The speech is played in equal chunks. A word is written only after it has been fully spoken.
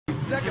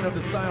second of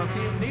the Scion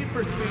team. Need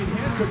for Speed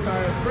hand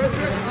tires,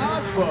 FREDRIC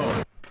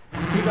AASBO.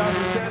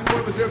 2010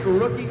 4th Reserve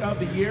Rookie of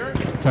the Year.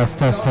 Test.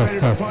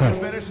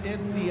 Finish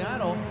in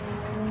Seattle.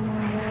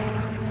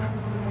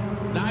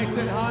 Nice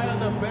and high on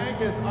the bank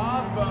is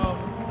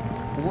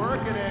AASBO.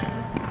 Working it.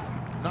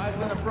 Nice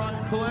in the front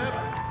clip.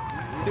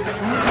 See if they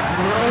can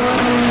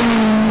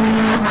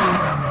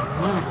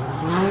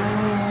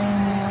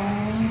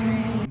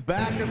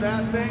backing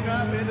that thing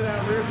up into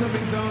that rear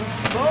clipping zone.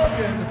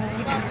 Smoking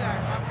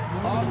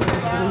off the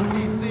Scion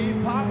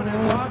TC. Popping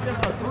and rocking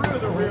through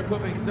the rear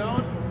clipping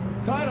zone.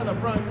 Tight on the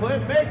front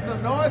clip. Make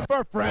some noise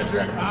for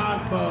FREDRIC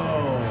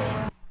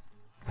AASBO.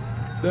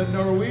 The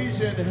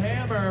Norwegian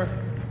hammer.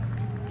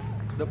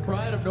 The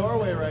pride of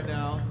Norway right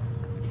now.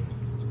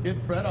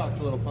 Getting FREDRIC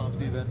a little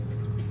pumped even.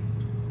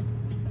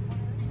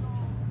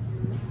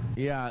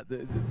 Yeah,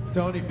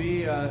 Tony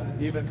B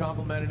even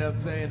complimenting him,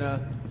 saying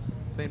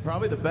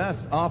probably the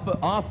best off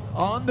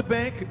on the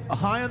bank,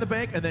 high on the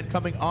bank, and then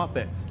coming off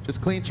it.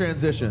 Just clean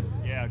transition.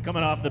 Yeah,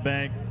 coming off the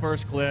bank,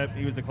 first clip,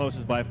 he was the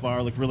closest by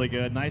far. Looked really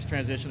good. Nice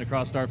transition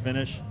across start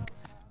finish.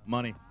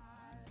 Money.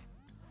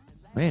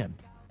 Man,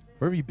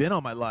 where have you been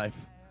all my life?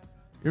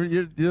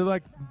 You're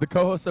like the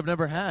co-host I've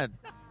never had.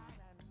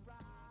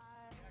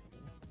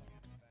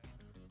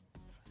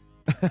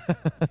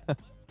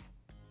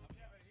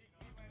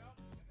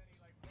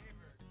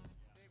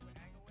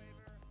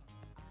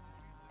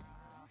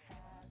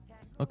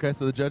 Okay,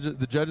 so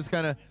the judges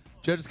kind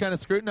of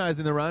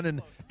scrutinizing the run,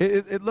 and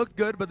it looked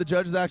good, but the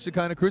judges actually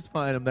kind of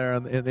crucifying him there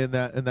in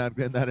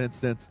that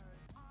instance.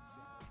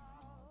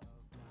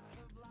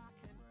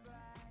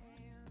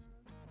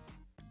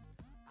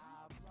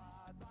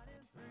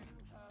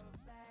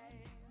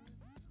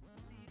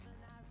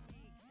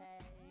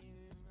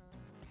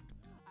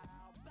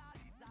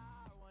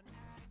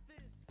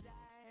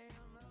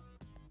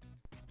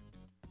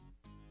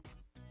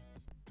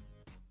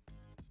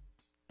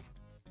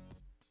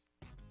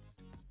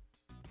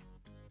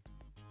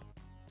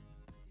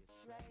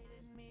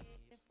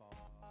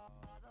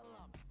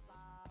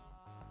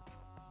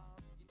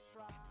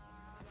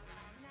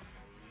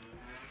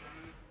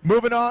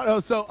 Moving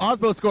on, so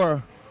AASBO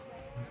score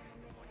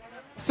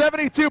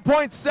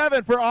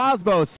 72.7 for AASBO.